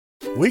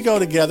We go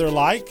together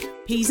like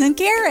peas and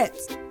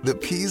carrots. The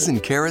Peas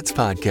and Carrots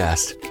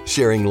Podcast,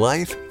 sharing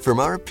life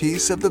from our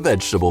piece of the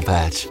vegetable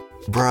patch.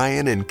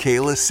 Brian and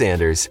Kayla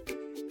Sanders.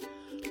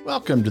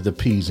 Welcome to the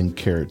Peas and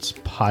Carrots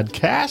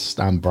Podcast.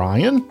 I'm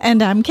Brian.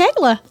 And I'm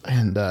Kayla.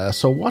 And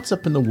so what's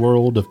up in the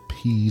world of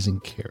peas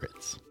and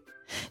carrots?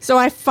 So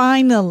I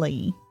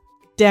finally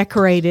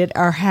decorated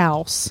our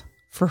house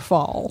for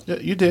fall. Yeah,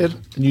 you did.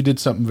 And you did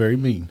something very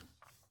mean.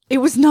 It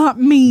was not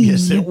mean.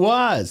 Yes, it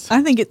was.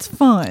 I think it's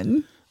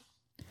fun.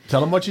 Tell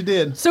them what you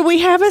did. So we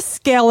have a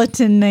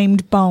skeleton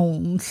named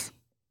Bones.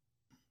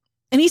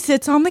 And he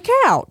sits on the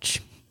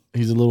couch.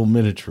 He's a little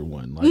miniature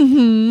one, like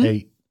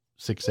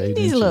 6, 8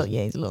 He's inches.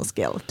 he's a little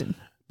skeleton.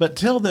 But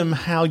tell them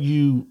how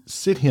you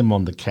sit him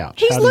on the couch.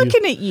 He's How do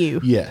looking at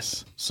you.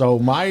 Yes. So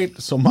my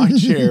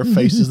chair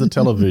faces the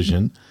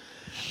television,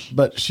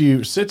 but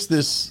she sits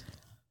this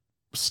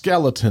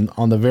skeleton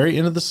on the very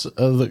end of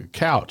the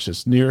couch.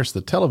 It's nearest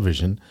the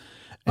television,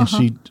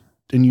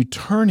 and you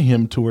turn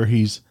him to where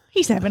he's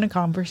having a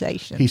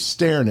conversation. He's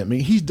staring at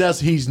me.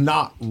 He's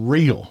not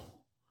real.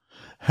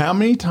 How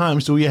many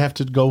times do we have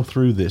to go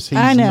through this? He's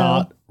I know.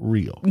 not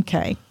real.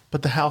 Okay.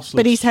 But the house looks,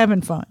 But he's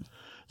having fun.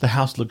 the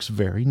house looks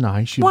very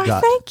nice. Why,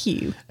 thank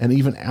you. And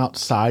even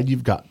outside,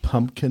 you've got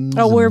pumpkins.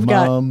 Oh, we've and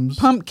got mums.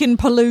 pumpkin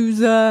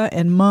palooza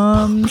and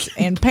mums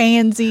and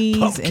pansies.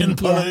 Pumpkin and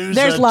Palooza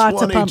there's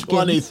lots of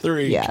pumpkins.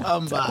 2023. Yeah.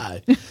 Come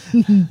by.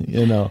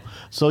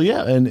 So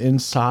yeah, and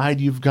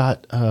inside you've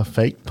got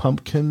fake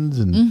pumpkins,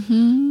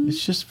 and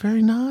it's just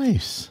very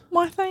nice.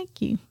 Why,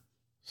 thank you.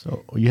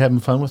 So are you having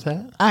fun with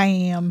that? I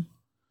am.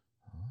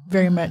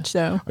 Very much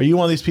so. Are you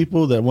one of these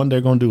people that one day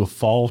are going to do a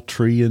fall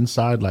tree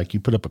inside, like you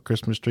put up a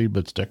Christmas tree,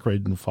 but it's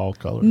decorated in fall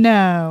colors?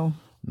 No.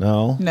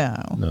 No?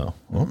 No.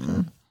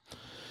 Okay.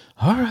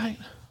 All right.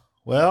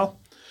 Well,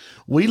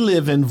 we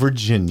live in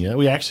Virginia.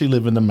 We actually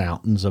live in the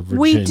mountains of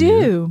Virginia. We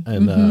do.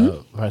 And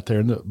right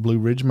there in the Blue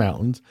Ridge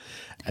Mountains.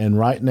 And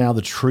right now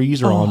the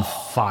trees are on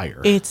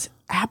fire. It's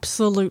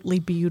absolutely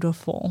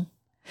beautiful.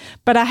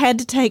 But I had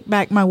to take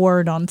back my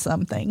word on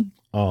something.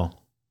 Oh.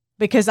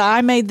 Because I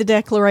made the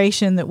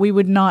declaration that we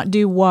would not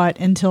do what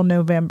until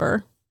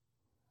November.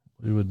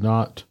 We would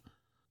not.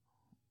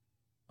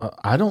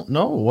 I don't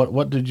know.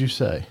 What did you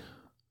say?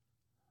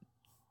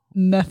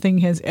 Nothing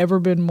has ever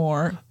been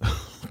more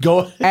Go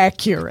ahead.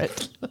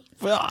 accurate.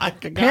 Well,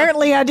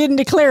 Apparently I didn't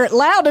declare it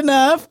loud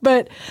enough,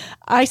 but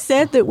I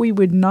said that we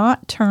would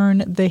not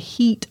turn the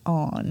heat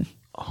on.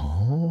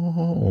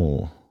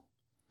 Oh.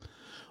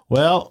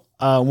 Well,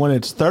 when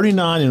it's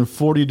 39 and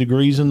 40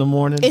 degrees in the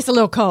morning. It's a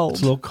little cold.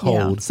 It's a little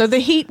cold. Yeah. So the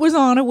heat was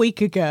on a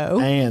week ago.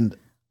 And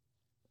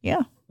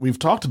yeah. we've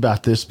talked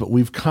about this, but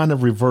we've kind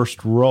of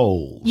reversed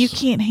roles. You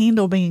can't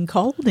handle being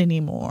cold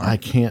anymore. I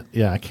can't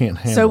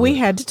handle So we it.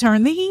 had to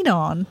turn the heat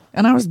on,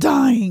 and I was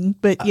dying.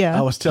 But yeah,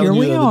 I was telling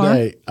you the other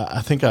day,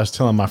 I think I was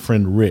telling my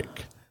friend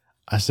Rick,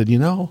 I said,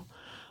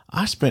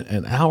 I spent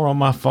an hour on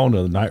my phone the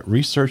other night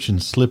researching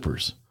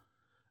slippers.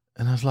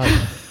 And I was like,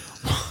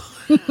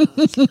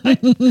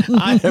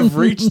 I have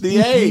reached the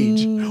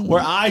age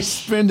where I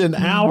spend an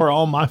hour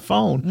on my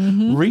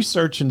phone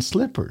researching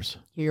slippers.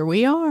 Here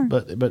we are.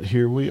 But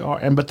here we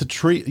are. But the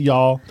tree,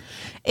 y'all.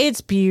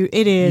 It's beautiful.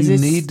 It is. You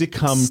It's need to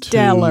come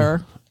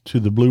stellar. to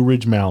the Blue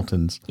Ridge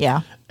Mountains.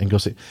 Yeah. And go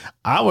see.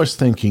 I was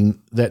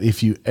thinking that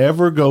if you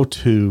ever go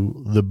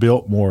to the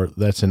Biltmore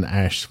that's in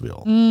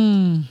Asheville,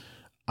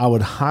 I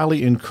would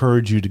highly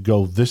encourage you to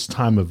go this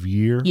time of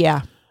year.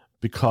 Yeah.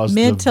 Because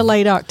mid to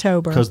late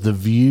October. Because the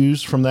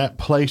views from that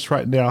place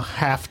right now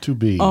have to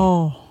be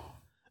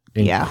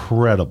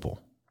incredible.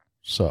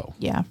 So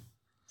yeah.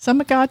 Some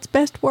of God's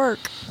best work.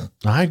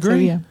 I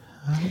agree. So, yeah.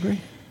 I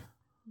agree.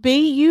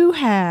 B, you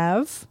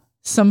have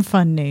some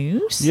fun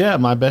news. Yeah,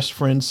 my best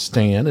friend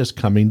Stan is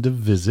coming to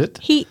visit.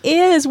 He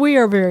is. We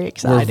are very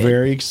excited. We're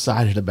very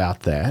excited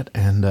about that.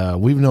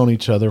 And we've known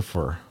each other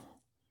for,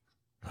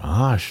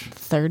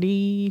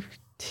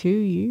 32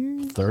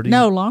 years? 30.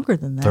 No, longer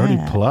than that. 30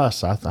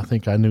 plus. I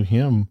think I knew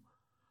him.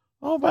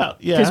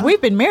 Because we've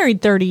been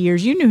married 30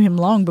 years. You knew him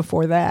long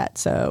before that.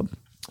 So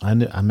I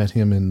met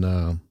him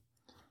in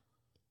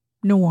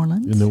New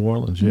Orleans. In New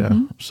Orleans,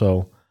 yeah.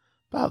 So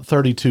about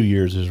 32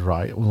 years is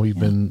right when we've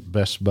been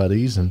best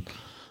buddies. And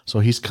so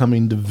he's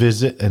coming to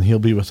visit, and he'll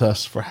be with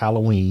us for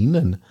Halloween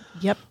and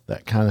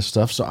that kind of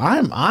stuff. So I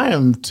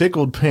am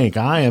tickled pink.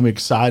 I am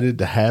excited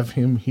to have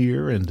him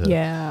here and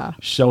to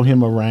show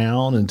him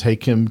around and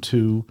take him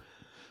to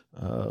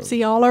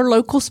see all our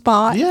local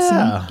spots.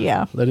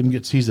 Yeah. Let him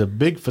he's a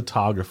big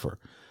photographer.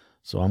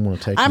 So I'm going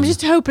to take him. I'm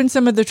just hoping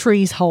some of the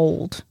trees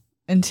hold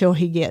until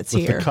he gets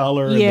with here. The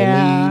color and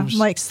the leaves.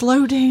 Like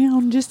slow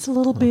down just a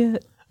little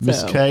bit.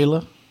 Miss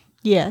Kayla.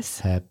 Yes.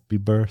 Happy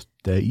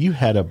birthday. You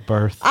had a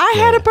birthday. I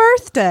had a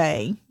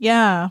birthday.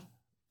 Yeah.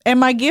 And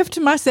my gift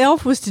to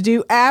myself was to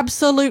do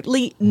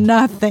absolutely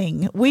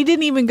nothing. We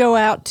didn't even go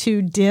out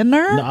to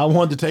dinner. No, I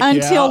wanted to take you out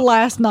until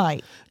last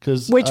night,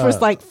 which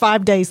was like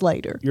 5 days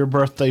later. Your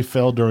birthday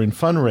fell during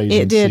fundraising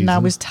It did, season. and I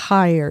was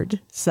tired.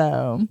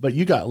 So, but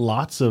you got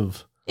lots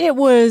of. It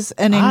was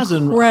an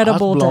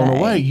incredible I was blown day.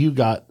 away. You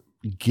got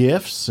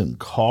gifts and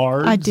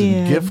cards. I did.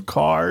 And gift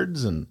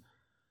cards. And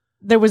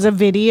there was a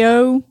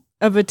video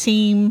of a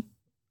team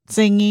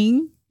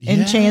singing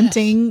and Yes.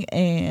 chanting,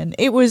 and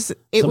it was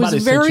Somebody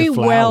sent very you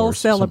well flowers.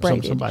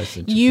 celebrated. Somebody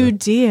sent You flowers.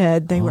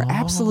 did. They were Oh.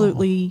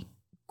 absolutely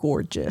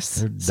gorgeous.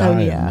 They're So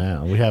dying yeah,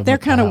 now. We have they're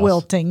them at kind the of house.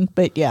 wilting,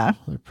 but yeah,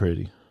 They're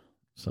pretty.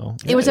 So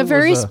it was a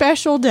very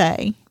special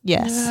day.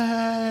 Yes.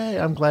 Yay.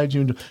 I'm glad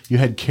you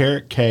had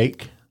carrot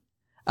cake,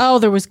 Oh,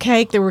 there was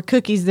cake, there were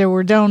cookies, there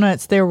were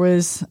donuts, there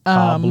was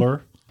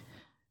cobbler.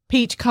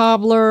 peach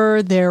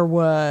cobbler, there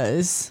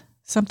was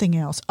something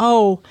else.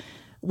 Oh,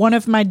 one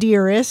of my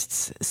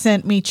dearests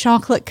sent me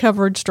chocolate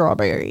covered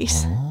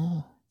strawberries.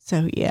 Oh.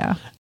 So yeah,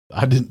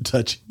 I didn't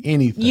touch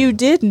anything. you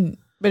didn't,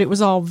 but it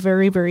was all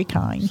very, very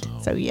kind.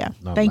 So yeah,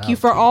 not thank you allowed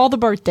for to. all the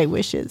birthday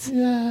wishes.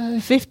 Yay.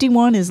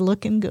 51 is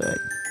looking good.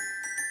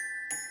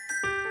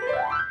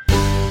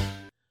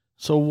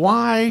 So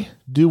why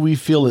do we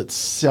feel it's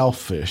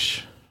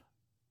selfish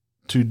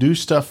to do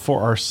stuff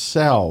for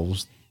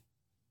ourselves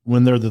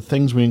when they're the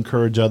things we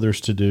encourage others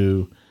to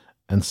do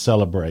and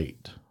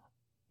celebrate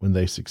when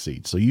they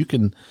succeed? So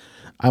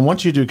I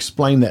want you to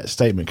explain that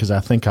statement because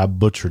I think I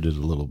butchered it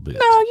a little bit.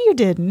 No, you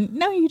didn't.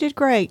 No, you did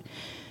great.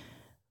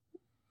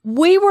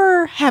 We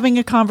were having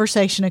a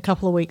conversation a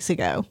couple of weeks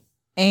ago,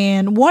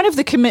 and one of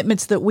the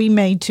commitments that we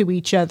made to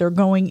each other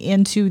going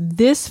into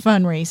this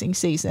fundraising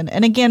season,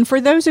 and again,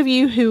 for those of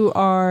you who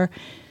are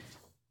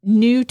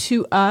new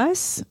to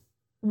us,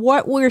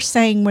 what we're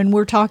saying when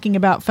we're talking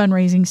about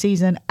fundraising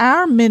season,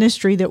 our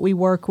ministry that we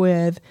work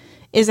with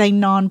is a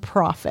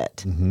nonprofit.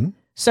 Mm-hmm.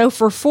 So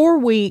for 4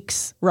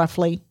 weeks,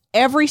 roughly,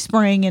 every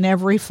spring and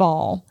every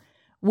fall,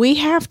 we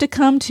have to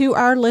come to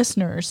our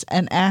listeners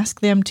and ask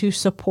them to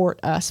support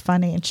us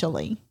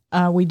financially.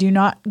 We do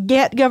not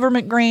get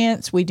government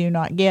grants. We do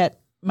not get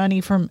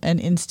money from an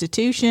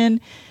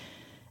institution.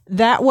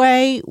 That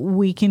way,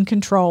 we can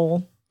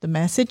control the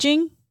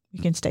messaging. We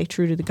can stay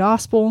true to the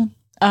gospel.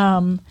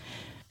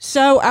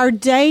 So our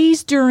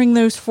days during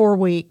those 4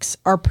 weeks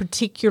are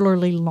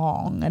particularly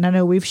long. And I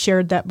know we've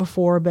shared that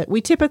before, but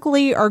we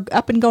typically are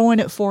up and going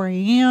at 4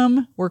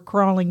 a.m. We're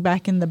crawling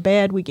back in the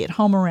bed. We get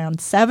home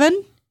around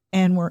 7,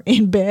 and we're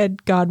in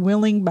bed, God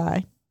willing,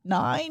 by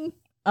 9.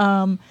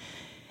 And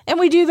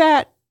we do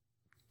that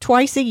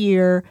twice a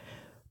year.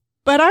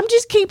 But I'm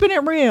just keeping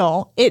it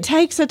real. It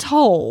takes a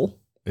toll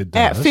It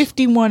at does.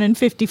 51 and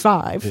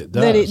 55 It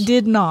that it does.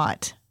 did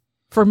not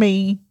for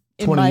me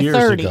in 20 my years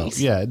 30s. ago.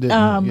 Yeah, it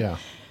didn't. yeah.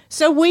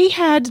 So we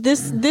had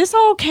this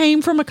all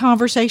came from a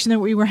conversation that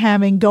we were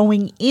having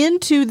going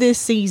into this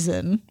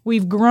season.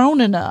 We've grown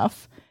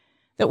enough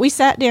that we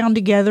sat down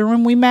together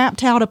and we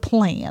mapped out a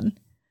plan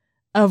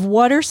of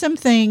what are some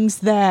things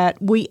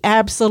that we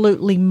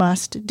absolutely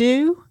must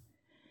do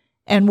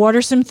and what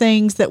are some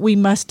things that we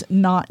must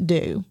not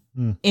do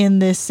in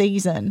this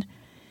season.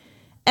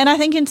 And I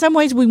think in some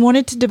ways we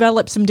wanted to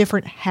develop some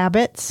different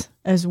habits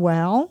as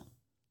well.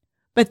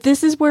 But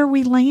this is where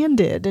we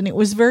landed, and it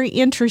was very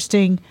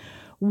interesting.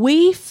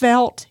 We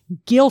felt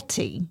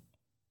guilty,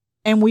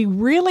 and we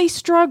really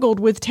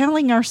struggled with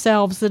telling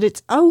ourselves that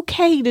it's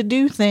okay to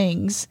do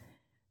things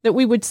that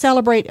we would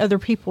celebrate other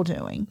people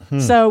doing.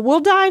 So we'll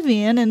dive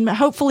in, and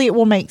hopefully it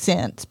will make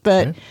sense.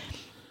 But Okay.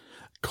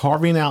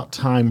 Carving out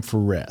time for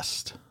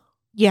rest.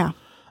 yeah,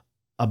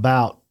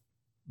 About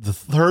the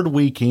third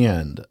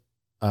weekend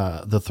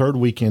of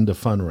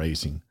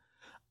fundraising,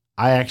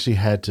 I actually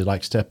had to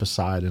step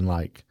aside and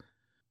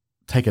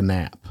take a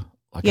nap.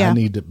 Yeah. I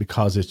need to,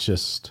 because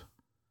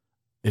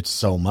it's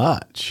so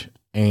much.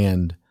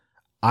 And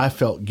I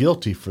felt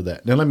guilty for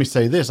that. Now, let me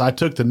say this. I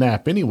took the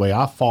nap anyway.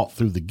 I fought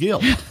through the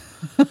guilt,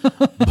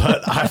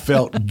 but I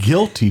felt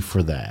guilty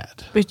for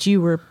that. but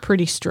you were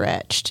pretty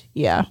stretched.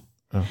 Yeah.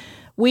 Oh.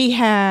 We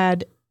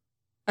had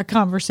a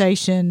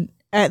conversation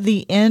at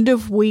the end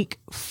of week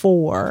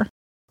 4.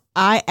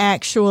 I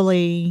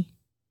actually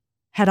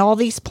had all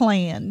these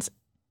plans.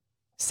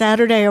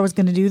 Saturday, I was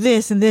going to do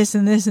this and this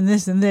and this and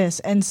this and this.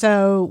 And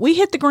so we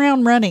hit the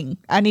ground running.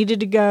 I needed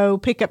to go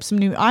pick up some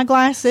new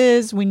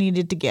eyeglasses. We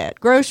needed to get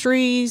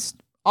groceries,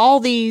 all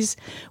these.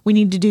 We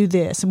need to do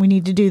this and we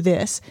need to do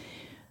this.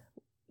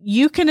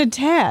 You can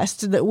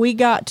attest that we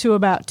got to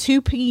about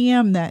 2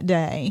 p.m. that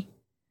day,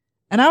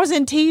 and I was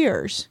in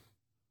tears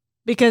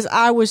because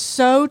I was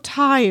so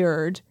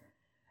tired.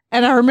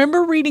 And I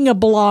remember reading a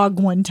blog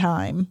one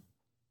time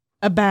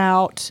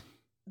about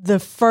the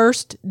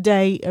first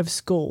day of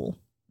school.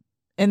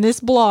 And this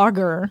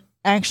blogger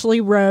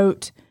actually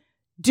wrote,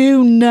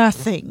 do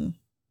nothing.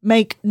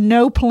 Make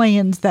no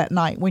plans that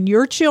night. When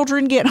your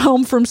children get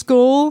home from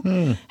school,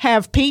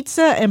 have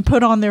pizza and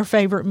put on their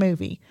favorite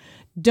movie.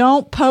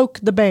 Don't poke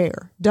the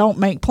bear. Don't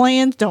make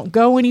plans. Don't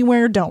go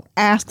anywhere. Don't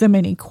ask them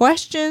any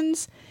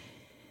questions.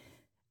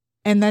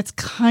 And that's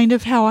kind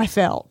of how I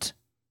felt.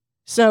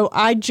 So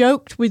I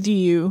joked with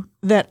you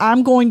that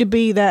I'm going to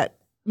be that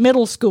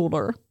middle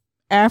schooler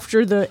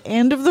after the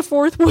end of the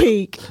 4th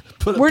week.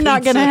 We're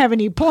not going to have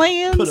any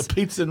plans. Put a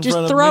pizza in Just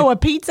front of throw me a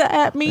pizza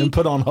at me and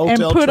put on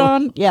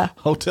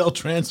Hotel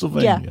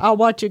Transylvania. I'll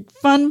watch a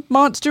fun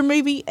monster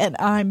movie and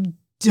I'm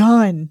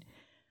done.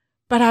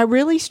 But I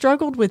really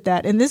struggled with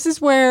that. And this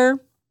is where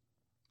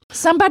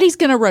somebody's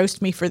going to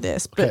roast me for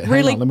this, but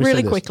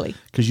really quickly.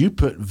 Because you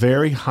put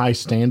very high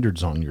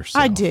standards on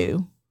yourself. I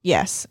do.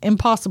 Yes.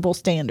 Impossible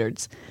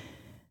standards.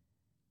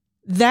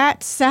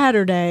 That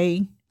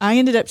Saturday, I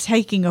ended up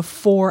taking a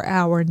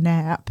 4-hour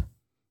nap.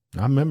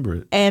 I remember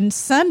it. And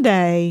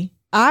Sunday,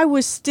 I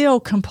was still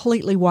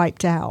completely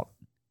wiped out.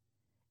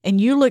 And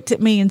you looked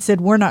at me and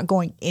said, we're not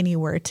going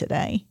anywhere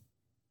today.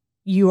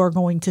 You are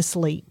going to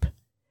sleep.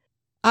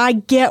 I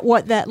get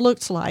what that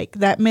looked like.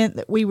 That meant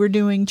that we were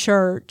doing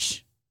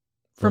church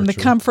from the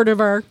comfort of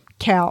our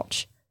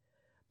couch.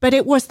 But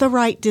it was the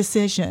right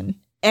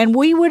decision. And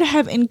we would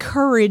have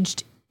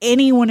encouraged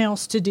anyone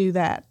else to do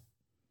that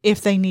if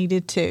they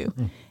needed to.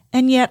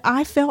 And yet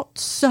I felt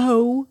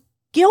so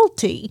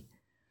guilty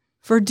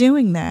for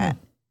doing that.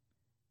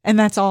 And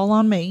that's all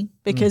on me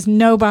because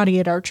nobody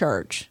at our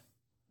church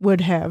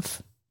would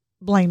have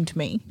blamed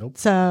me. Nope.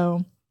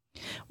 So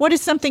what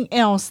is something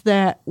else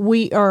that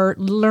we are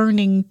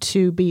learning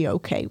to be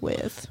okay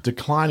with?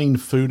 Declining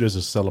food as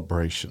a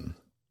celebration.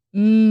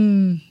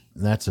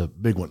 That's a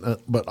big one.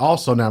 But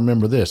also, now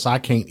remember this, I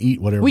can't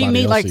eat what everybody else eats.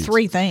 We eat like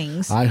 3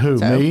 things.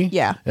 Me?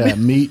 Yeah.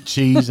 Meat,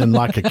 cheese, and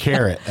like a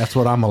carrot. That's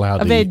what I'm allowed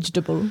to eat. A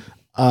vegetable.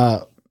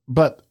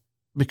 But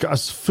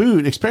because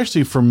food,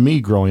 especially for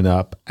me growing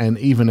up and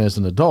even as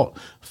an adult,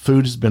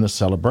 food has been a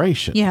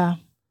celebration. Yeah.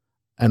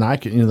 And I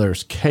can,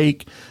 there's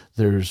cake,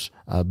 there's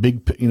all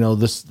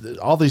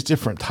these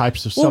different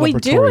types of celebratory we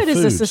do it foods.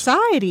 as a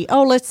society.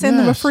 Oh, let's send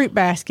them a fruit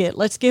basket.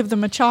 Let's give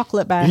them a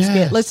chocolate basket.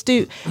 Yes. Let's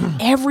do,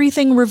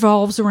 everything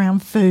revolves around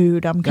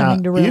food. I'm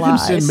coming to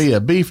realize. You can send me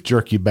a beef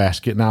jerky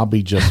basket and I'll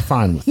be just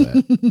fine with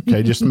that.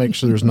 Okay. Just make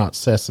sure there's not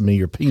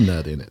sesame or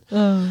peanut in it.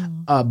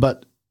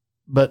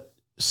 But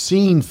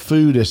seeing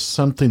food as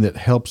something that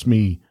helps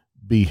me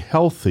be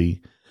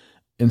healthy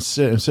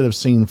instead of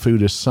seeing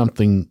food as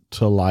something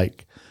to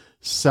like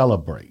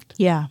celebrate.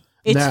 Yeah.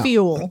 It's now,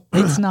 fuel.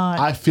 It's not.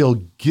 I feel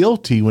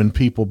guilty when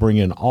people bring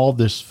in all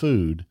this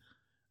food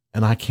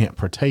and I can't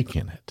partake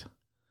in it.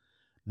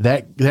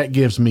 That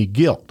gives me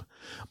guilt.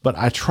 But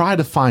I try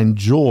to find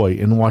joy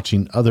in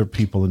watching other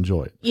people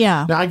enjoy it.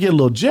 Yeah. Now I get a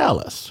little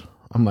jealous.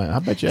 I'm like, I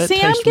bet you that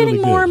tastes I'm getting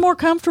really more good. and more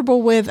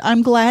comfortable with,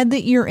 I'm glad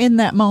that you're in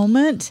that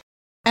moment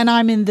and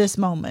I'm in this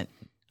moment.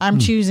 I'm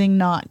choosing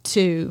not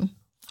to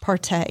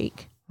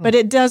partake. But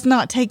it does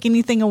not take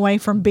anything away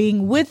from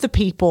being with the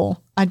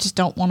people. I just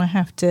don't want to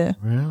have to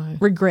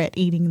regret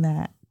eating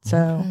that.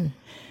 So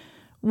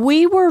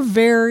we were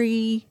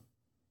very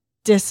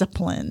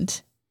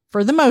disciplined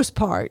for the most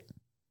part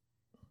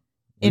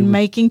in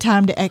making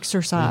time to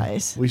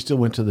exercise. We still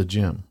went to the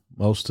gym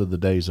most of the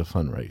days of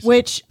fundraising.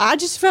 Which I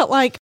just felt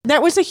like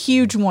that was a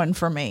huge one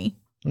for me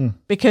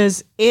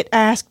because it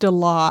asked a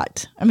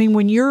lot. I mean,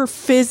 when you're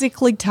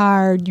physically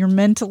tired, you're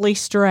mentally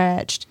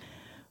stretched.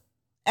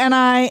 And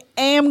I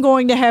am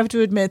going to have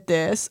to admit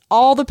this.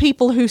 All the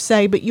people who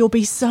say, but you'll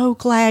be so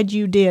glad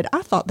you did.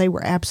 I thought they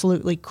were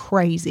absolutely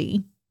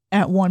crazy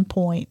at one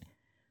point.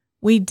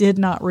 We did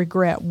not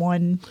regret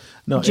one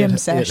gym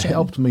session. It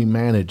helped me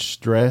manage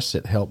stress.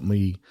 It helped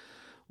me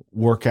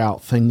work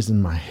out things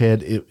in my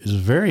head. It was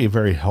very,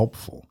 very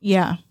helpful.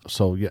 Yeah.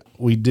 So,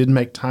 we did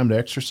make time to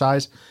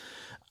exercise.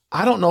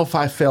 I don't know if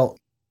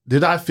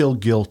did I feel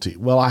guilty?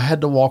 Well, I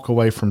had to walk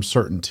away from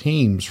certain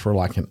teams for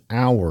like an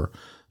hour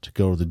to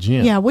go to the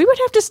gym. Yeah, we would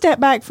have to step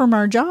back from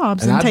our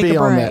jobs and take a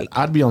break.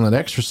 I'd be on that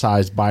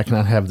exercise bike and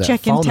I'd have that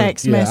checking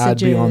text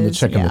messages. I'd be on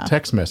checking the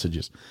text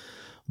messages.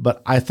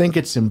 But I think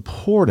it's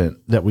important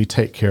that we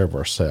take care of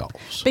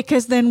ourselves.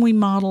 Because then we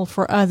model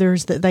for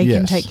others that they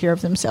can take care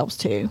of themselves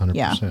too. 100%.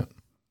 Yeah.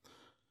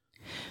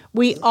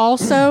 We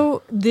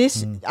also,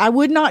 I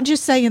would not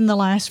just say in the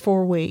last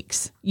 4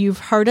 weeks, you've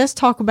heard us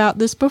talk about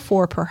this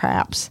before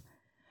perhaps.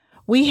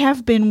 We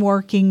have been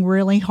working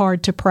really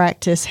hard to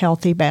practice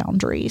healthy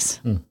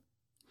boundaries.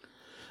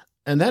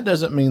 And that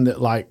doesn't mean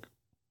that like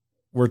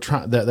we're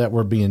trying that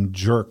we're being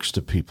jerks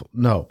to people.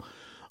 No.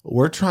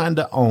 We're trying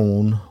to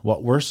own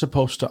what we're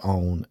supposed to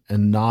own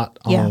and not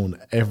own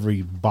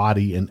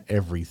everybody and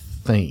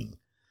everything.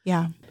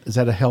 Yeah. Is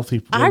that a healthy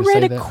way I to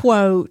read say a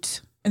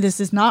quote, and this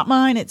is not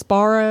mine, it's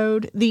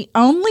borrowed. The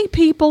only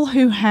people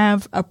who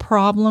have a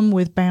problem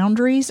with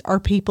boundaries are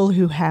people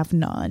who have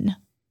none.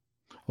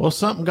 Well,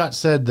 something got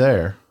said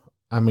there.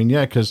 I mean,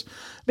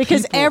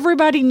 because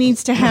everybody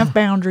needs to have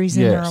boundaries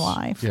in their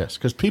life. Yes,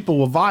 because people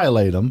will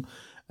violate them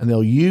and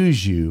they'll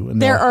use you.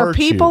 And there are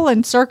people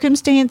and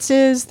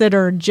circumstances that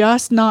are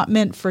just not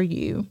meant for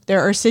you. There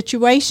are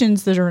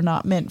situations that are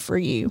not meant for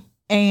you.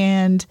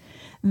 And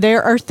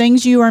there are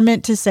things you are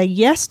meant to say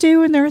yes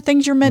to, and there are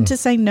things you're meant to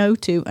say no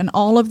to. And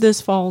all of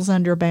this falls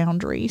under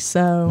boundaries.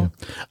 So,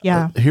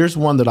 here's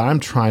one that I'm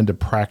trying to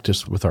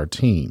practice with our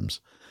teams.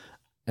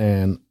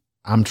 And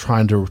I'm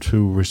trying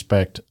to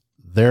respect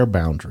their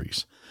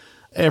boundaries.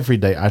 Every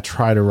day I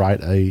try to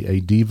write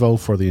a Devo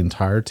for the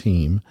entire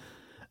team.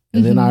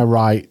 And then I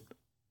write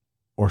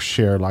or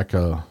share like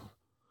a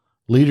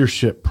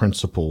leadership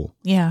principle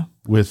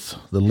with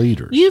the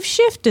leaders. You've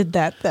shifted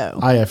that, though.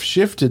 I have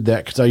shifted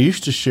that because I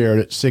used to share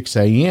it at 6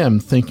 a.m.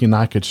 thinking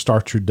I could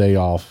start your day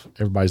off,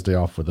 everybody's day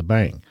off with a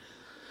bang.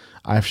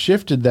 I've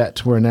shifted that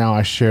to where now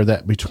I share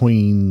that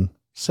between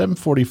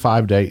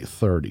 7:45 to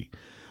 8:30,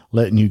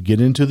 letting you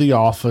get into the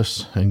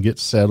office and get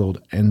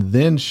settled and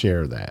then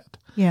share that.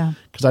 Yeah.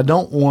 Because I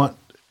don't want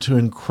to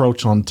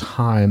encroach on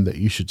time that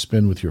you should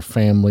spend with your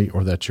family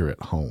or that you're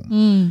at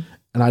home.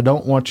 And I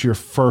don't want your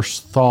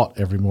first thought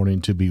every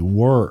morning to be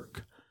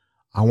work.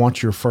 I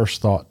want your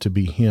first thought to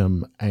be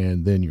him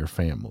and then your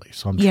family.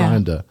 So I'm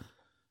trying to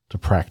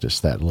practice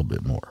that a little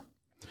bit more.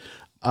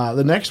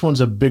 The next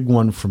one's a big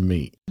one for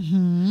me.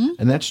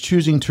 And that's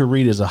choosing to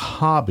read as a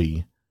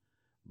hobby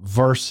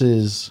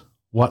versus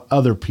what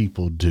other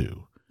people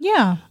do.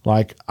 Yeah.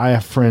 Like I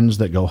have friends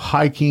that go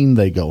hiking,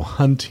 they go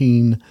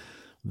hunting,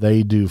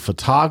 they do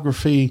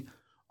photography.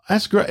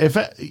 That's great.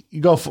 You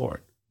go for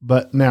it.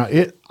 But now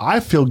I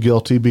feel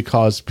guilty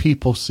because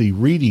people see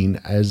reading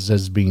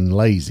as being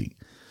lazy.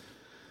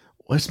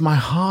 Well, it's my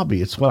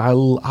hobby. It's what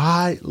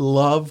I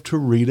love to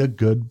read a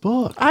good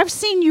book. I've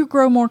seen you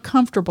grow more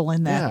comfortable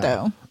in that,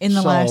 though, in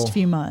the last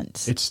few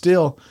months. It's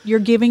still... You're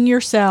giving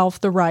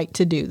yourself the right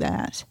to do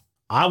that.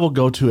 I will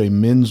go to a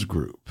men's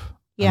group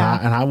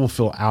and I will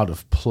feel out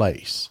of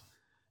place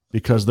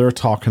because they're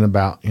talking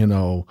about,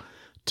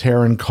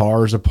 tearing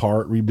cars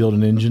apart,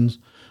 rebuilding engines.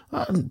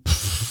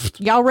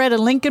 Y'all read a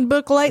Lincoln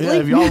book lately? Yeah,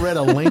 have y'all read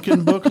a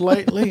Lincoln book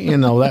lately?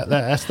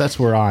 That's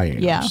where I am.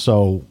 Yeah.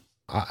 So,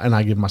 and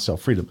I give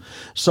myself freedom.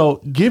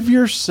 So give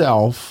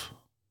yourself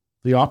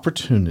the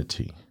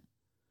opportunity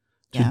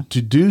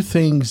to do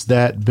things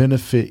that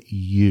benefit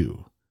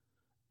you.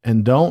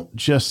 And don't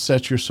just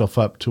set yourself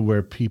up to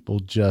where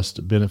people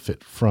just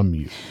benefit from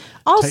you.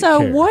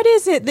 Also, what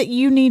is it that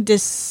you need to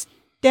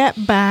step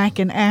back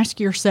and ask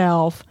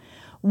yourself,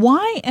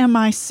 why am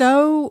I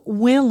so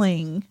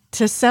willing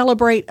to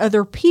celebrate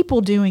other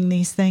people doing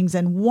these things?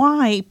 And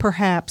why,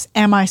 perhaps,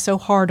 am I so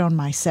hard on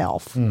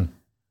myself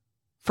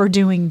for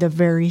doing the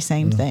very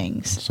same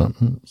things?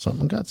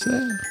 Something got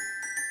said.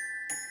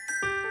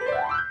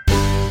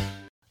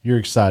 You're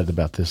excited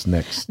about this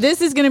next. This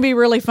is going to be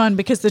really fun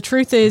because the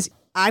truth is,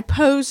 I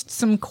posed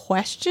some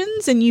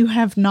questions and you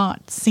have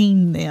not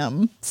seen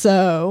them.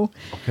 So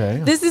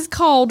this is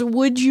called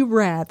Would You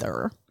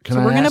Rather?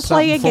 We're going to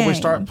play a game. Before we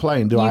start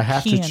playing, do I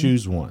have to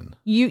choose one?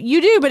 You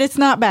do, but it's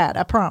not bad,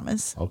 I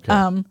promise.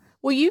 Okay.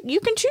 Well, you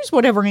can choose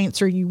whatever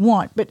answer you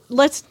want, but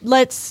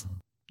let's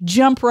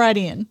jump right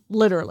in,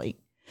 literally.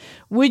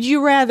 Would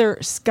you rather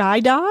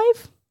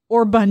skydive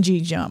or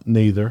bungee jump?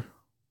 Neither.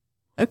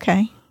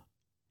 Okay.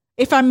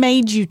 If I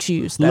made you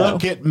choose, though.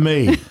 Look at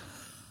me.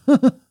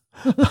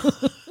 If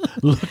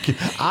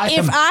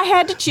I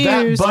had to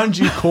choose, that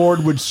bungee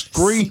cord would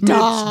scream its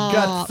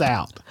guts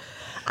out.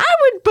 I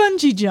would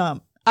bungee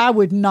jump. I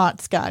would not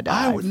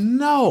skydive.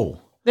 No.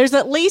 There's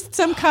at least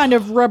some kind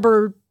of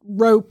rubber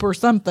rope or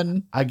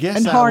something. I guess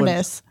and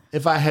harness.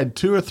 If I had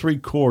 2 or 3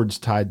 cords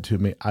tied to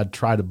me, I'd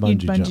try to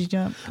bungee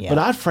jump. Yeah. But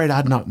I'm afraid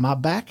I'd knock my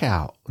back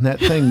out. And that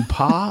thing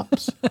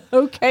pops.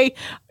 Okay,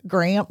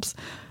 Gramps.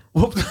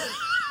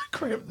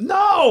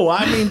 No,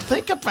 I mean,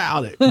 think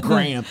about it,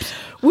 Gramps.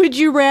 Would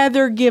you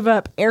rather give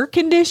up air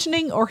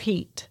conditioning or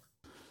heat?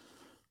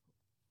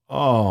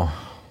 Oh,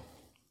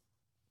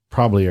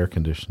 probably air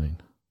conditioning.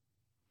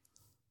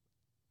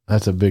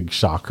 That's a big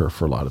shocker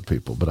for a lot of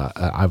people, but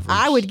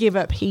I would give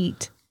up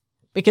heat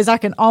because I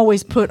can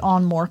always put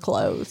on more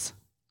clothes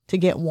to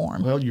get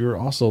warm. Well, you're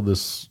also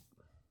this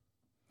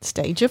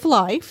stage of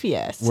life,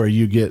 yes, where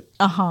you get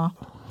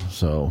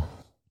So,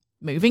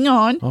 moving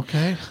on.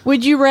 Okay.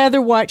 Would you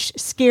rather watch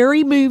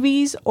scary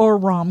movies or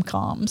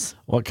rom-coms?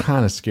 What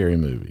kind of scary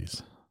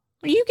movies?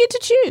 You get to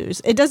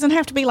choose. It doesn't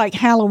have to be like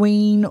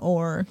Halloween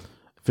or...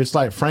 If it's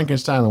like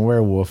Frankenstein and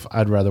Werewolf,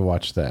 I'd rather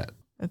watch that.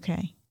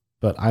 Okay.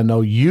 But I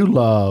know you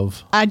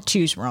love... I'd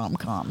choose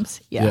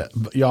rom-coms. Yeah.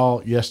 But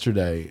y'all,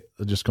 yesterday,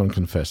 I'm just going to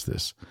confess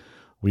this.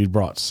 We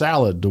brought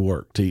salad to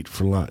work to eat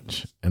for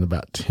lunch. And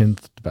about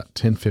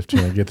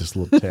 10:15, I get this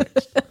little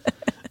text. And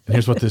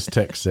here's what this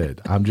text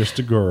said. I'm just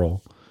a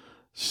girl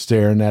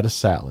staring at a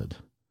salad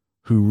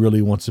who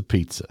really wants a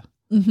pizza.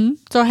 Mm-hmm.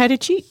 So I had a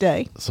cheat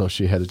day. So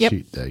she had a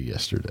cheat day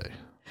yesterday.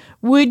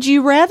 Would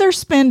you rather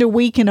spend a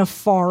week in a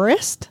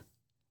forest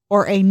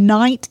or a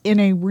night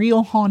in a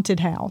real haunted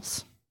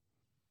house?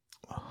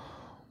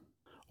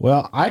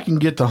 Well, I can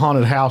get the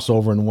haunted house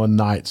over in one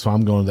night, so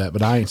I'm going to that.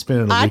 But I ain't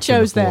spending a week in the forest. I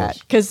chose that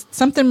because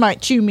something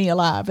might chew me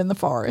alive in the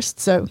forest.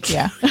 So,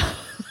 yeah.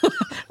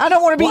 I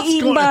don't want to be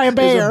eaten by a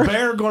bear. Is a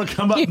bear going to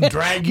come up and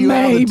drag you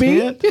out of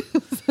the tent?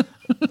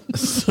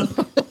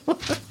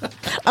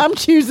 I'm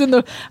choosing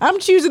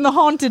the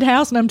haunted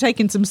house, and I'm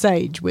taking some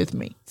sage with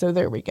me. So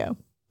there we go.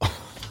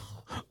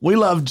 We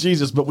love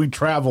Jesus, but we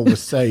travel with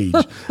sage.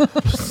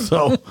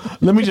 So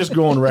let me just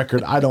go on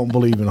record. I don't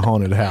believe in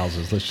haunted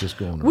houses. Let's just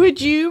go on record.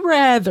 Would you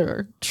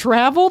rather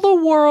travel the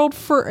world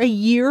for a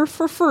year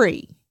for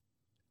free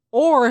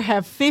or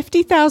have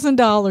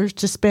 $50,000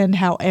 to spend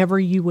however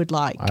you would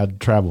like? I'd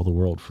travel the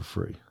world for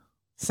free.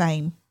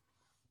 Same.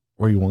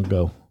 Where you want to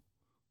go?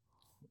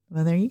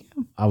 Well, there you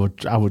go.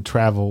 I would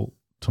travel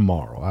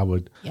tomorrow. I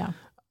would. Yeah.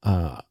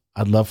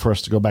 I'd love for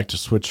us to go back to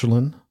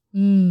Switzerland.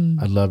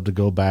 I'd love to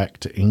go back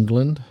to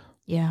England.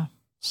 Yeah.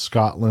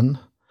 Scotland.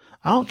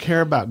 I don't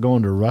care about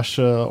going to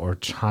Russia or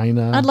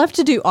China. I'd love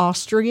to do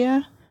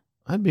Austria.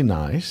 That'd be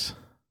nice.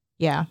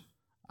 Yeah.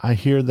 I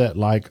hear that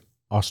like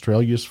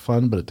Australia's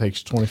fun, but it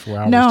takes 24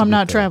 hours. No, to I'm get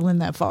not there. traveling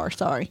that far.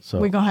 Sorry. So,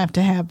 we're going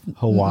to have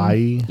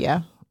Hawaii.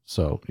 Yeah.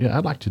 So, yeah,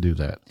 I'd like to do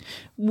that.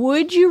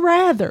 Would you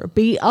rather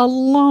be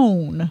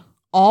alone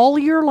all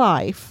your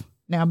life?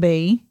 Now,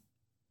 B,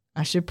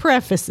 I should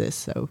preface this,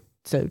 so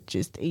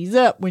just ease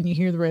up when you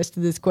hear the rest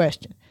of this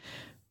question.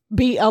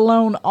 Be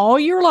alone all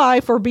your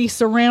life or be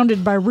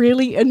surrounded by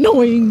really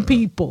annoying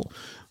people?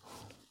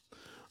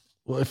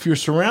 Well, if you're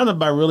surrounded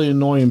by really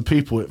annoying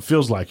people, it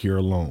feels like you're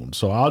alone.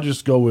 So I'll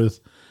just go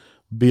with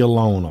be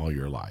alone all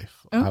your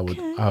life.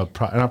 Okay.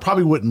 And I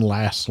probably wouldn't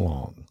last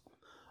long.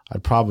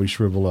 I'd probably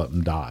shrivel up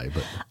and die.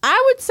 But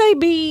I would say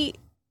be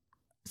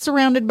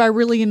surrounded by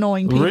really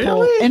annoying people.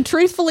 Really? And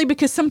truthfully,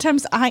 because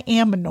sometimes I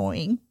am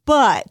annoying,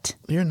 but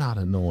you're not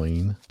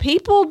annoying.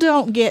 people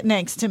don't get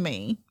next to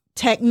me.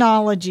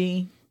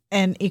 Technology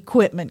and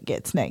equipment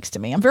gets next to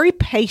me. I'm very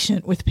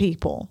patient with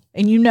people,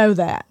 and you know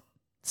that.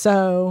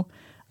 So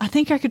I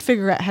think I could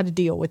figure out how to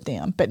deal with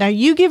them. But now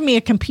you give me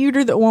a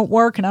computer that won't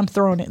work, and I'm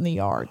throwing it in the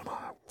yard.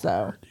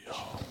 So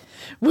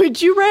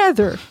would you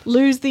rather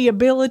lose the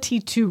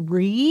ability to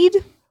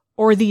read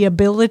or the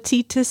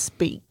ability to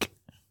speak?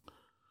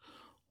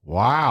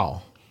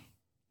 Wow.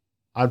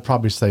 I'd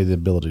probably say the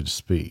ability to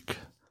speak.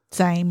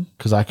 Same.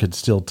 Because I could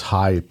still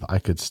type. I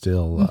could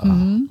still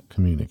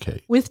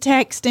communicate. With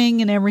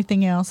texting and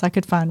everything else, I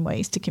could find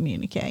ways to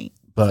communicate.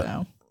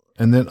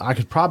 And then I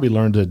could probably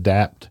learn to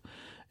adapt.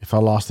 If I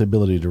lost the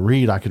ability to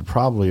read, I could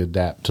probably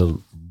adapt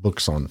to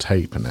books on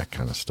tape and that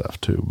kind of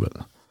stuff too. But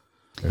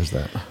there's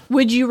that.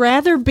 Would you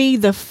rather be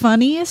the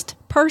funniest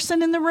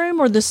person in the room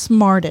or the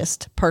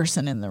smartest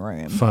person in the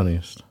room?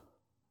 Funniest.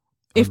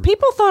 If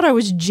people thought I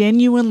was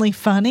genuinely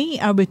funny,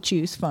 I would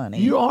choose funny.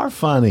 You are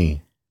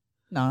funny.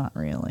 Not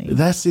really.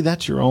 That's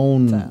your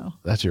own.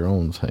 That's your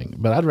own thing.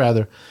 But I'd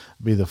rather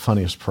be the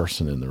funniest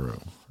person in the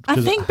room.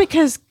 I think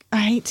because I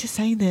hate to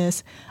say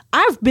this,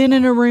 I've been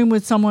in a room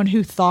with someone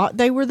who thought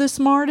they were the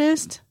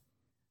smartest,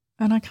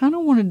 and I kind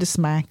of wanted to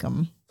smack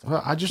them.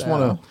 Well, I just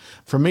want to.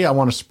 For me, I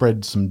want to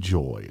spread some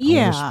joy. Yeah,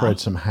 I want to spread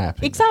some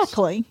happiness.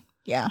 Exactly.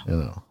 Yeah.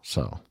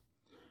 So.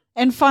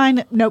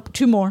 And nope,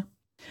 2 more.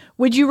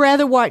 Would you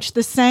rather watch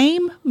the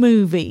same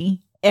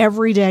movie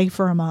every day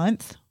for a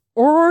month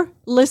or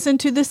listen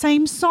to the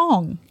same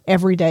song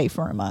every day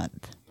for a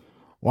month?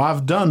 Well,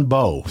 I've done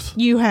both.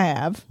 You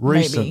have.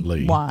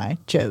 Recently. Maybe why I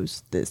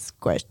chose this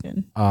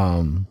question.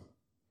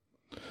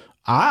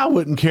 I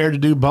wouldn't care to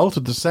do both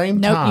at the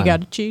same time. Nope, you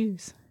got to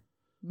choose.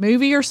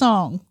 Movie or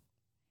song?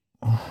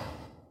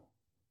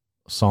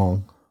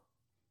 Song.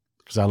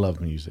 Because I love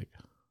music.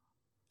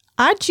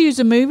 I'd choose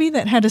a movie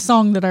that had a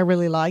song that I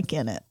really like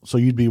in it. So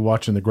you'd be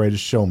watching The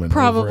Greatest Showman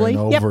Probably.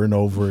 over and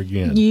over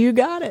again. You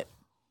got it.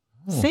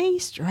 See,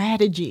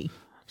 strategy.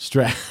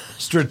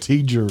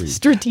 Strategery.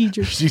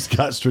 She's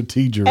got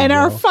strategery. And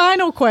our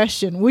final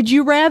question, would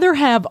you rather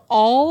have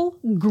all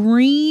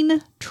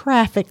green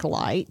traffic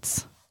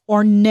lights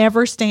or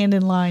never stand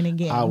in line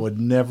again? I would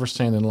never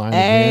stand in line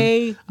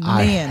again.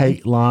 I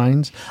hate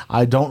lines.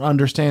 I don't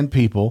understand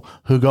people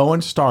who go in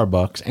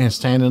Starbucks and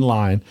stand in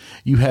line.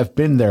 You have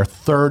been there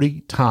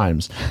 30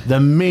 times. The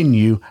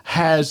menu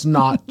has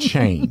not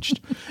changed.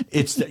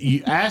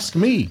 You ask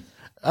me.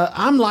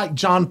 I'm like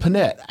John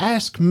Panette.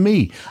 Ask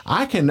me.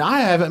 I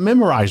have it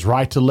memorized.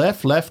 Right to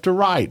left, left to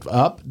right,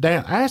 up,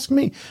 down. Ask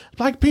me.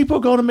 Like people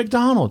go to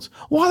McDonald's.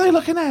 What are they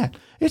looking at?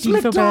 It's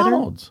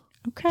McDonald's.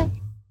 Okay.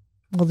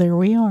 Well, there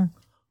we are.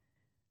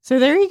 So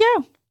there you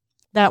go.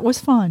 That was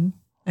fun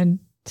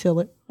until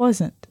it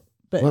wasn't.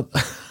 But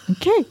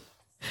okay.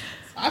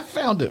 I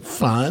found it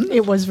fun.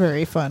 It was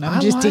very fun.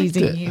 I'm just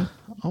teasing you.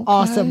 Okay.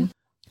 Awesome.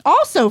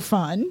 Also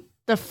fun.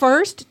 The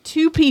first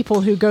 2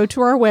 people who go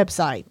to our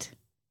website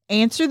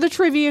answer the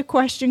trivia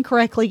question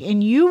correctly,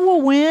 and you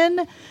will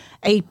win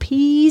a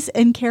Peas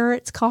and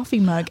Carrots coffee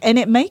mug. And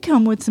it may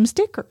come with some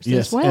stickers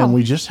as well. And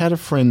we just had a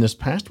friend this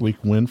past week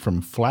win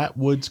from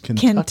Flatwoods,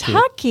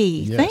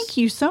 Kentucky. Yes. Thank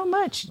you so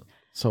much.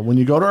 So when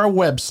you go to our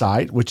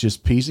website, which is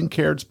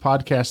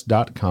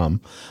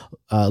peasandcarrotspodcast.com,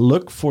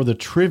 look for the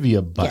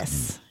trivia button.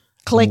 Yes.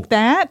 Click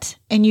that,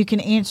 and you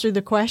can answer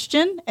the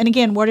question. And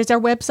again, what is our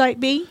website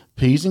be?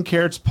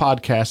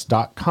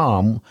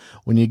 peasandcarrotspodcast.com.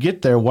 When you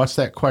get there, what's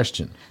that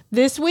question?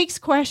 This week's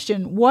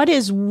question, what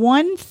is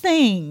one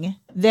thing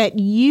that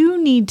you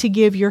need to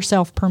give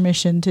yourself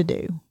permission to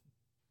do?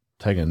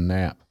 Take a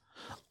nap.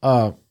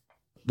 There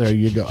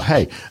you go.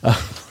 Hey,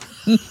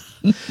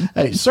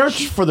 Hey,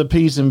 search for the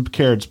Peas and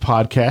Carrots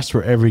podcast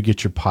wherever you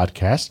get your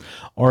podcasts,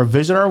 or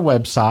visit our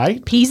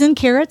website,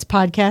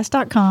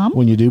 peasandcarrotspodcast.com.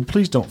 When you do,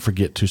 please don't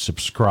forget to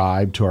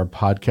subscribe to our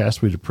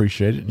podcast. We'd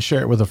appreciate it, and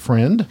share it with a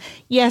friend.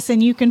 Yes,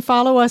 and you can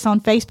follow us on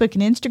Facebook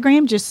and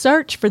Instagram. Just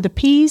search for the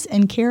Peas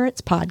and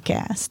Carrots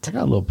podcast. I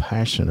got a little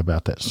passionate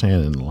about that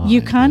sand and lime.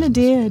 You kind of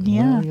did,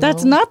 yeah. Well,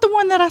 that's not the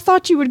one that I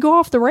thought you would go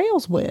off the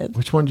rails with.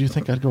 Which one do you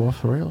think I'd go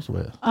off the rails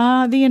with?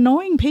 The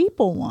annoying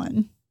people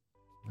one.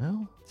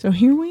 Well, so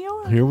here we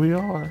are. Here we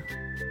are.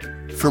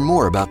 For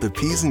more about the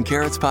Peas and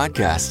Carrots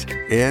podcast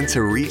and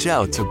to reach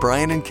out to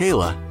Brian and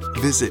Kayla,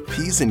 visit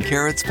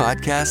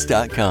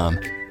peasandcarrotspodcast.com.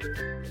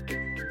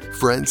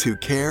 Friends who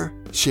care,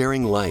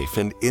 sharing life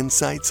and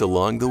insights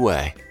along the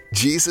way.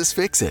 Jesus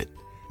Fix It,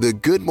 the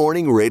Good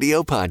Morning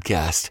Radio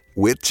podcast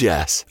with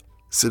Jess.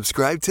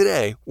 Subscribe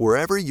today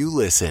wherever you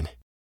listen.